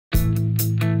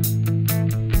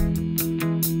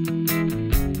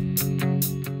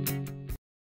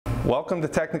Welcome to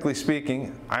Technically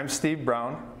Speaking. I'm Steve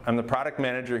Brown. I'm the product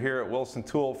manager here at Wilson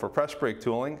Tool for press brake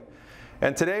tooling.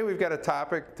 And today we've got a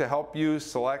topic to help you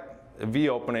select a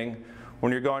V-opening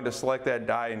when you're going to select that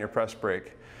die in your press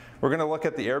brake. We're going to look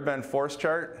at the air bend force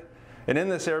chart. And in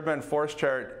this air bend force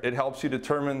chart, it helps you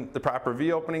determine the proper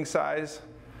V-opening size.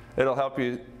 It'll help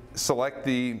you select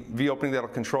the V-opening that'll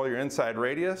control your inside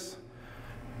radius,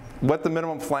 what the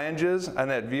minimum flange is on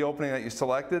that V-opening that you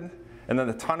selected, and then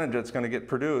the tonnage that's going to get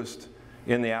produced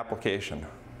in the application.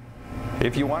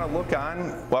 If you want to look on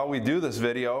while we do this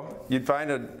video, you'd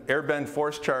find an air bend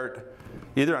force chart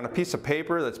either on a piece of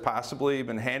paper that's possibly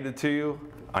been handed to you,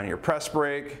 on your press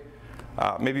brake.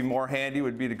 Maybe more handy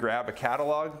would be to grab a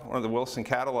catalog, one of the Wilson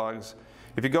catalogs.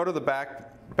 If you go to the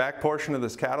back portion of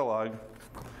this catalog,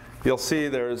 you'll see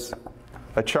there's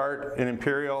a chart in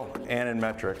imperial and in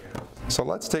metric. So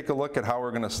let's take a look at how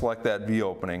we're going to select that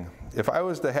V-opening. If I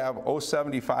was to have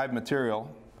 075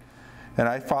 material, and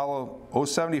I follow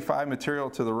 075 material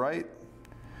to the right,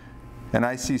 and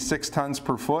I see 6 tons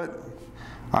per foot,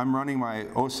 I'm running my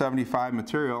 075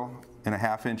 material in a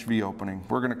 1/2 inch V-opening.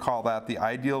 We're going to call that the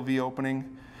ideal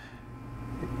V-opening.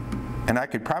 And I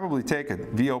could probably take a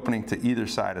V-opening to either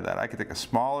side of that. I could take a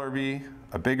smaller V,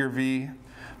 a bigger V.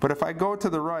 But if I go to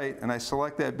the right and I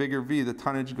select that bigger V, the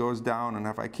tonnage goes down. And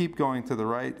if I keep going to the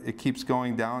right, it keeps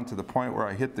going down to the point where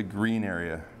I hit the green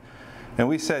area. And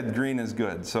we said green is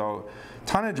good. So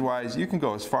tonnage-wise, you can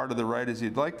go as far to the right as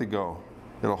you'd like to go.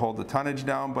 It'll hold the tonnage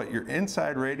down, but your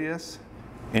inside radius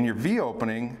and your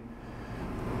V-opening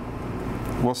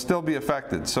will still be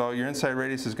affected. So your inside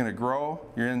radius is going to grow,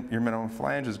 your minimum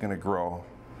flange is going to grow.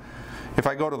 If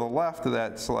I go to the left of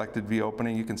that selected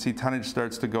V-opening, you can see tonnage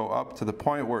starts to go up to the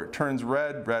point where it turns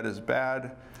red. Red is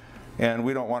bad, and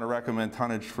we don't want to recommend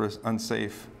tonnage for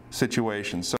unsafe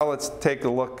situations. So let's take a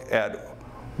look at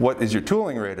what is your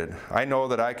tooling rated. I know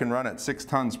that I can run at 6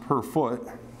 tons per foot,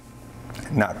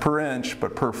 not per inch,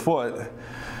 but per foot.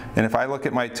 And if I look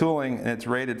at my tooling and it's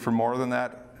rated for more than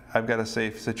that, I've got a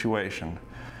safe situation.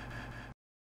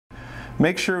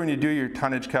 Make sure when you do your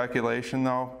tonnage calculation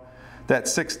though, that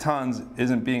 6 tons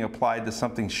isn't being applied to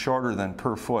something shorter than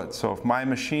per foot. So if my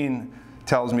machine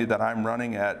tells me that I'm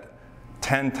running at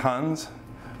 10 tons,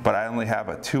 but I only have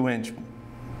a 2-inch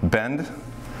bend,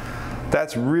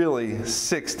 that's really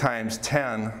 6 times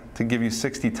 10 to give you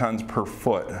 60 tons per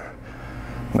foot.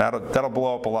 That'll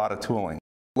blow up a lot of tooling.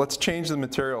 Let's change the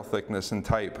material thickness and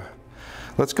type.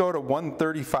 Let's go to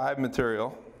 135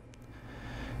 material,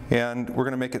 and we're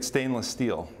going to make it stainless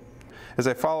steel. As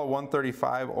I follow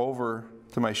 135 over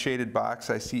to my shaded box,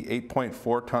 I see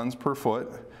 8.4 tons per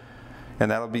foot, and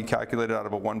that'll be calculated out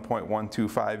of a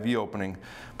 1.125 V-opening.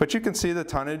 But you can see the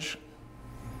tonnage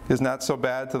is not so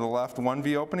bad to the left, 1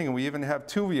 V-opening, and we even have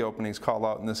 2 V-openings called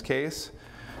out in this case,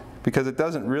 because it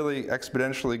doesn't really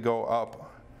exponentially go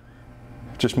up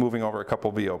just moving over a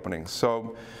couple V-openings.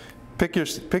 So pick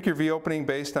your V-opening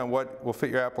based on what will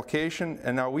fit your application.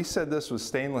 And now we said this was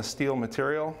stainless steel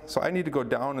material, so I need to go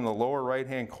down in the lower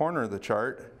right-hand corner of the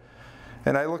chart,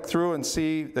 and I look through and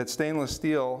see that stainless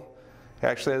steel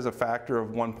actually has a factor of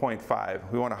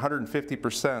 1.5. We want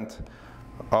 150%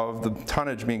 of the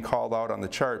tonnage being called out on the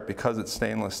chart because it's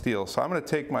stainless steel. So I'm going to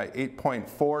take my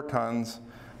 8.4 tons,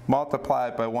 multiply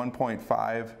it by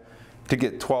 1.5 to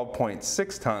get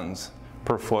 12.6 tons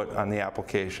per foot on the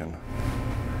application.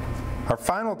 Our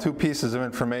final 2 pieces of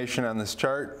information on this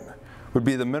chart would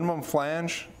be the minimum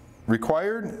flange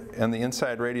required and the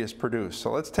inside radius produced.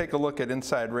 So let's take a look at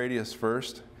inside radius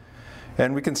first.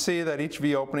 And we can see that each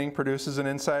V-opening produces an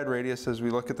inside radius as we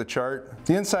look at the chart.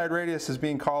 The inside radius is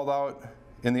being called out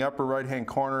in the upper right-hand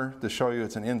corner to show you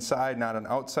it's an inside, not an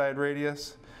outside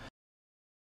radius.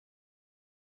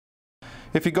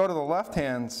 If you go to the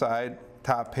left-hand side,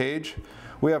 top page,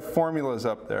 we have formulas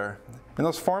up there. And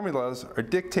those formulas are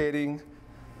dictating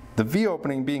the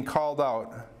V-opening being called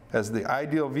out as the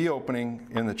ideal V-opening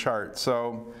in the chart.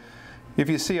 So if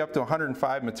you see up to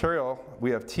 105 material,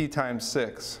 we have T times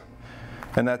 6.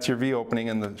 And that's your V-opening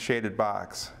in the shaded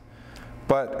box.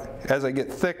 But as I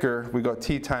get thicker, we go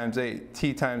T times 8,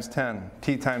 T times 10,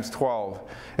 T times 12.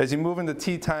 As you move into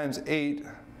T times 8,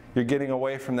 you're getting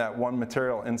away from that 1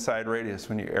 material inside radius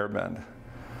when you air bend.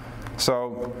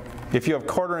 So if you have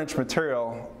 1/4 inch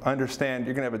material, understand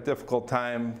you're going to have a difficult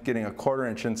time getting a 1/4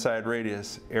 inch inside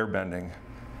radius air bending.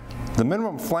 The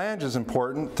minimum flange is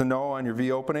important to know on your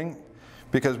V-opening,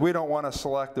 because we don't want to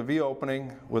select a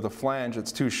V-opening with a flange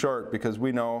that's too short, because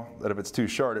we know that if it's too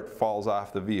short it falls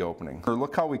off the V-opening.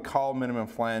 Look how we call minimum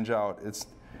flange out.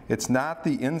 It's not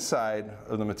the inside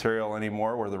of the material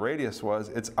anymore where the radius was,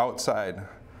 it's outside.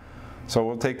 So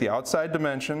we'll take the outside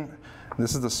dimension.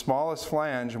 This is the smallest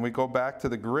flange, and we go back to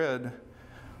the grid.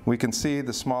 We can see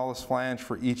the smallest flange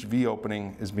for each V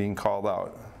opening is being called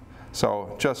out.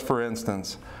 So just for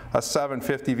instance, a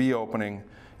 750 V opening,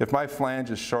 if my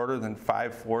flange is shorter than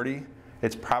 540,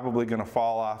 it's probably going to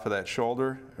fall off of that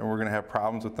shoulder, and we're going to have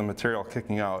problems with the material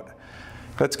kicking out.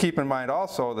 Let's keep in mind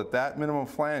also that that minimum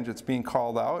flange that's being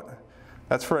called out,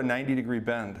 that's for a 90-degree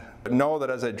bend. But know that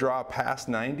as I draw past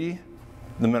 90,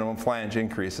 the minimum flange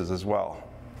increases as well.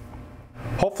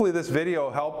 Hopefully this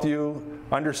video helped you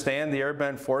understand the air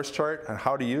bend force chart and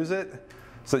how to use it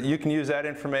so that you can use that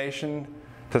information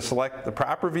to select the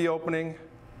proper V opening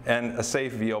and a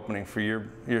safe V opening for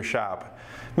your shop.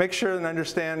 Make sure and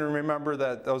understand and remember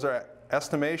that those are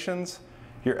estimations.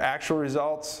 Your actual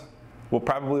results will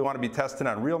probably want to be tested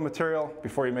on real material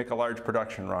before you make a large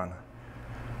production run.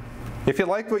 If you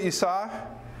liked what you saw,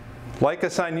 like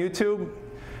us on YouTube.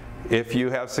 If you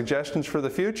have suggestions for the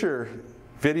future,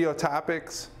 video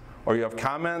topics, or you have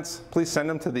comments, please send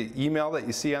them to the email that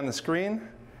you see on the screen.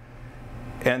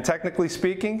 And technically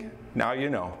speaking, now you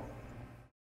know.